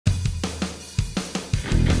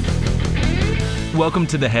Welcome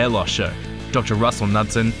to the Hair Loss Show. Dr. Russell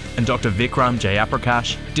Knudsen and Dr. Vikram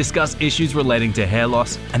Jayaprakash discuss issues relating to hair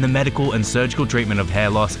loss and the medical and surgical treatment of hair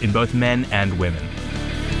loss in both men and women.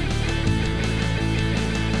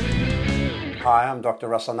 Hi, I'm Dr.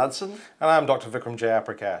 Russell Knudsen. And I'm Dr. Vikram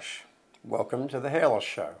Jayaprakash. Welcome to the Hair Loss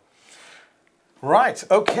Show. Right,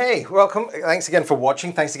 okay, welcome. Thanks again for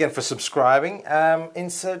watching. Thanks again for subscribing. In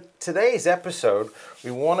today's episode, we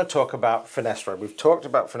want to talk about finasteride. We've talked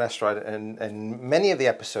about finasteride in many of the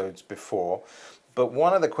episodes before, but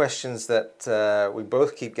one of the questions that we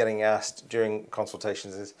both keep getting asked during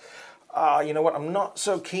consultations is, you know what, I'm not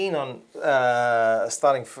so keen on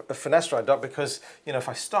starting finasteride, doc, because, you know, if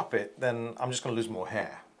I stop it, then I'm just going to lose more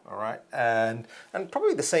hair. All right, and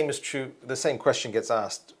probably the same is true. The same question gets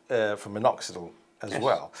asked for minoxidil as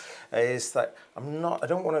well. Is that I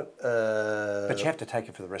don't want to. But you have to take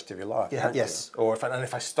it for the rest of your life. Yeah. Yes. Or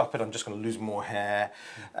if I stop it, I'm just going to lose more hair.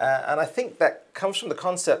 And I think that comes from the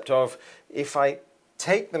concept of if I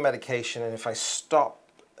take the medication and if I stop.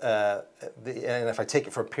 And if I take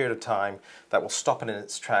it for a period of time, that will stop it in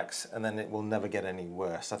its tracks, and then it will never get any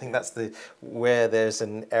worse. I think that's where there's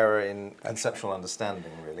an error in conceptual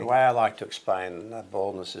understanding, really. The way I like to explain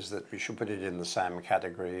baldness is that we should put it in the same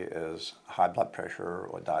category as high blood pressure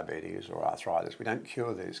or diabetes or arthritis. We don't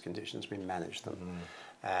cure these conditions, we manage them.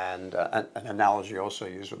 And an analogy also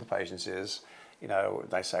used with the patients is, you know,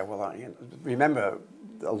 they say, well, remember,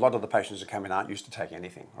 a lot of the patients who come in aren't used to taking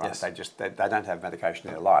anything, right? Yes. They don't have medication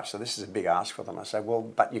in their life. So this is a big ask for them. I say, well,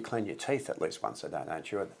 but you clean your teeth at least once a day,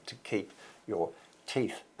 don't you, to keep your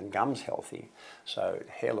teeth and gums healthy. So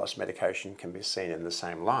hair loss medication can be seen in the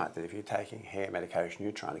same light, that if you're taking hair medication,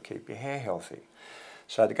 you're trying to keep your hair healthy.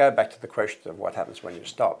 So to go back to the question of what happens when you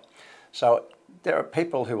stop. So there are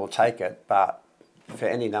people who will take it, but for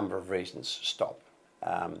any number of reasons, stop.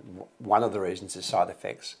 One of the reasons is side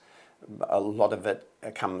effects. A lot of it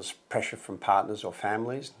comes pressure from partners or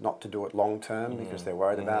families not to do it long term because they're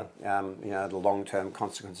worried about you know, the long term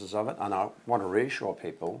consequences of it. And I want to reassure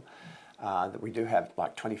people that we do have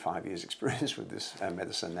like 25 years experience with this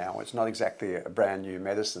medicine now. It's not exactly a brand new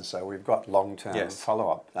medicine, so we've got long term follow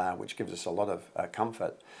up, which gives us a lot of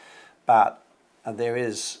comfort. But there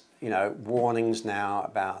is, you know, warnings now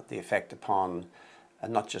about the effect upon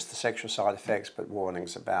not just the sexual side effects, but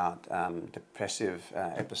warnings about depressive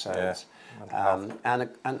episodes. And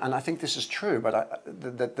I think this is true, but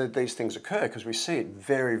these things occur because we see it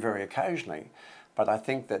very, very occasionally. But I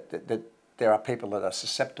think that there are people that are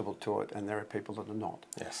susceptible to it and there are people that are not.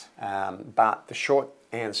 Yes. But the short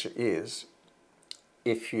answer is,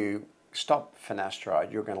 if you stop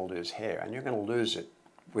finasteride, you're going to lose hair, and you're going to lose it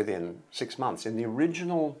within 6 months. In the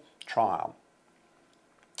original trial,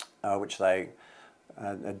 which they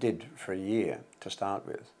did for a year to start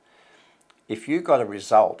with, if you got a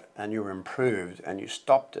result and you were improved and you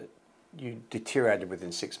stopped it, you deteriorated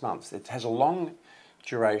within 6 months. It has a long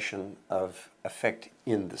duration of effect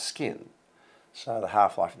in the skin. So the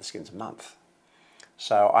half-life of the skin's a month.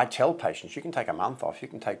 So I tell patients, you can take a month off, you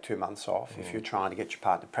can take 2 months off. If you're trying to get your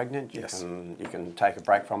partner pregnant, you can take a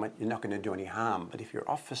break from it. You're not going to do any harm. But if you're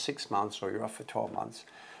off for 6 months or you're off for 12 months,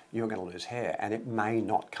 you're going to lose hair, and it may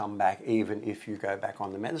not come back even if you go back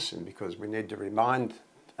on the medicine, because we need to remind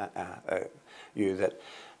you that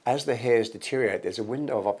as the hairs deteriorate, there's a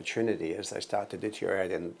window of opportunity as they start to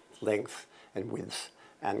deteriorate in length and width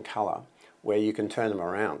and colour where you can turn them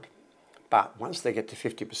around. But once they get to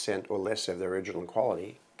 50% or less of their original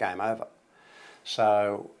quality, game over.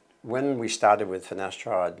 So when we started with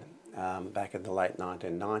finasteride back in the late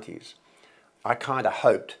 1990s, I kind of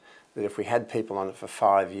hoped that if we had people on it for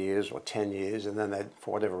 5 years or 10 years and then they,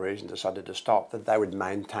 for whatever reason, decided to stop, that they would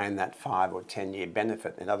maintain that 5 or 10 year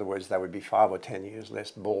benefit. In other words, they would be 5 or 10 years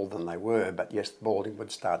less bald than they were, but yes, balding would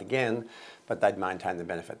start again, but they'd maintain the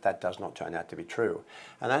benefit. That does not turn out to be true.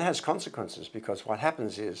 And that has consequences, because what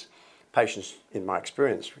happens is patients, in my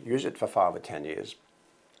experience, use it for 5 or 10 years.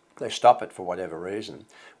 They stop it for whatever reason.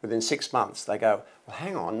 Within 6 months, they go, well,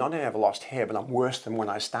 hang on, not only have I lost hair, but I'm worse than when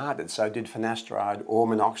I started. So did finasteride or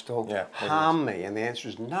minoxidil harm me? And the answer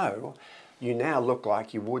is no. You now look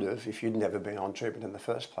like you would have if you'd never been on treatment in the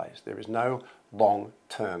first place. There is no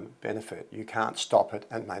long-term benefit. You can't stop it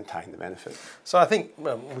and maintain the benefit. So I think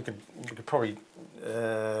we could probably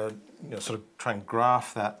you know, sort of try and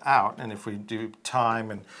graph that out. And if we do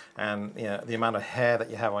time and you know, the amount of hair that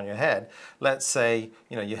you have on your head, let's say,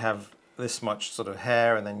 you know, you have this much sort of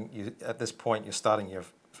hair, and then you, at this point you're starting your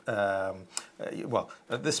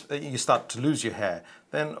you start to lose your hair.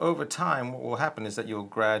 Then over time, what will happen is that you'll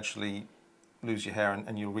gradually lose your hair,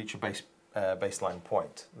 and you'll reach a baseline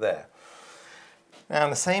point there. Now, in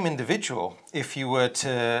the same individual, if you were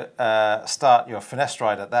to start your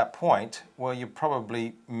finasteride at that point, well, you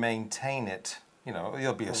probably maintain it. You know,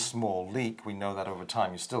 there'll be a small leak. We know that over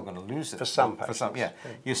time you're still going to lose it. For some patients. For some, yeah.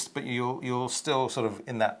 But you'll still sort of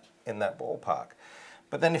in that ballpark.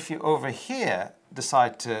 But then if you over here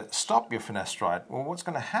decide to stop your finasteride, well, what's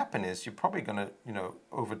going to happen is you're probably going to, you know,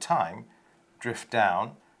 over time, drift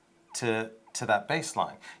down to that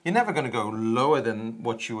baseline. You're never going to go lower than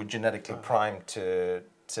what you were genetically primed to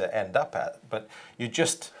end up at, but you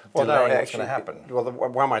just delaying what's going to happen. Well, the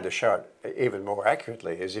one way to show it even more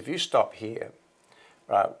accurately is if you stop here,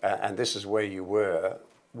 and this is where you were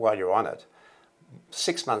while you're on it,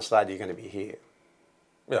 6 months later you're going to be here.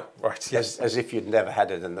 Yeah, right. Yes. As if you'd never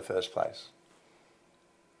had it in the first place.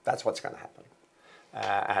 That's what's going to happen.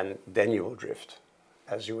 And then you will drift,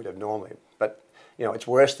 as you would have normally. But, you know, it's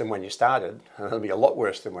worse than when you started, and it'll be a lot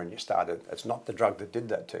worse than when you started. It's not the drug that did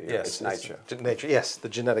that to you, yes, it's nature. Nature, yes, the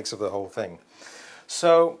genetics of the whole thing.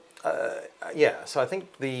 So, yeah, so I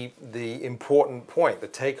think the important point, the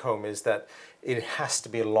take home is that it has to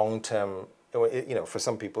be a long-term, you know, for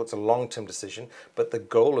some people it's a long-term decision, but the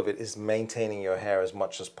goal of it is maintaining your hair as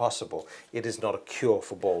much as possible. It is not a cure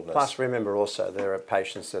for baldness. Plus, remember also, there are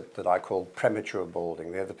patients that I call premature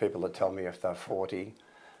balding. They're the people that tell me if they're 40,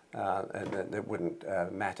 and it wouldn't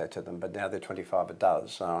matter to them, but now they're 25, it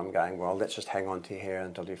does. So I'm going, well, let's just hang on to your hair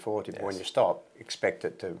until you're 40, but when you stop, expect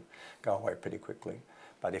it to go away pretty quickly.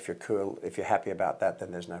 But if you're cool, if you're happy about that,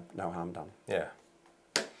 then there's no harm done. Yeah.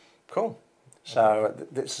 Cool. So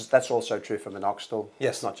that's also true for minoxidil.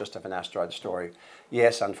 Yes. It's not just a finasteride story.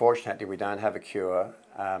 Yes, unfortunately, we don't have a cure.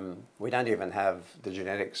 We don't even have the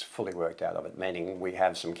genetics fully worked out of it, meaning we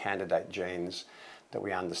have some candidate genes that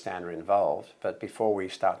we understand are involved. But before we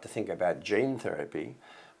start to think about gene therapy,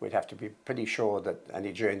 we'd have to be pretty sure that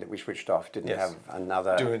any gene that we switched off didn't have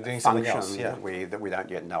another function else, that we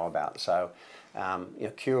don't yet know about. So you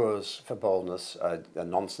know, cures for baldness are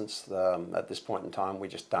nonsense at this point in time. We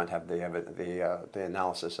just don't have the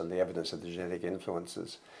analysis and the evidence of the genetic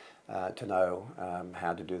influences to know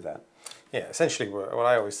how to do that. Yeah, essentially what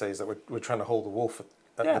I always say is that we're trying to hold the wolf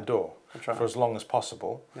at the door for as long as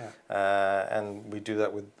possible. Yeah. And we do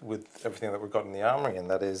that with everything that we've got in the armory, and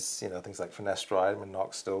that is, you know, things like finasteride,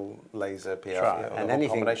 minoxidil, laser, PRP, and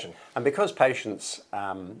anything, combination. And because patients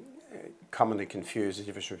commonly confuse the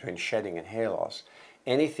difference between shedding and hair loss,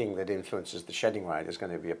 anything that influences the shedding rate is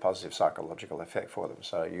going to be a positive psychological effect for them.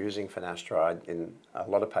 So using finasteride in a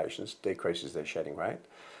lot of patients decreases their shedding rate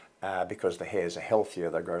because the hairs are healthier,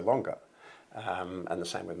 they grow longer. And the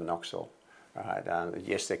same with minoxidil. Right.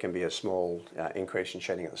 Yes, there can be a small increase in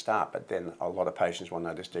shedding at the start, but then a lot of patients will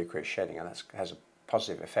notice decreased shedding, and that has a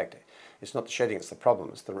positive effect. It's not the shedding that's the problem,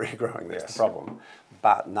 it's the regrowing that's the problem.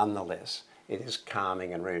 But nonetheless, it is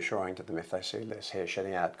calming and reassuring to them if they see less hair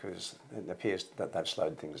shedding out, because it appears that they've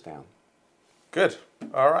slowed things down. Good.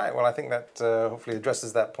 All right. Well, I think that hopefully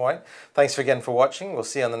addresses that point. Thanks again for watching. We'll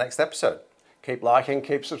see you on the next episode. Keep liking,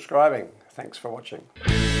 keep subscribing. Thanks for watching.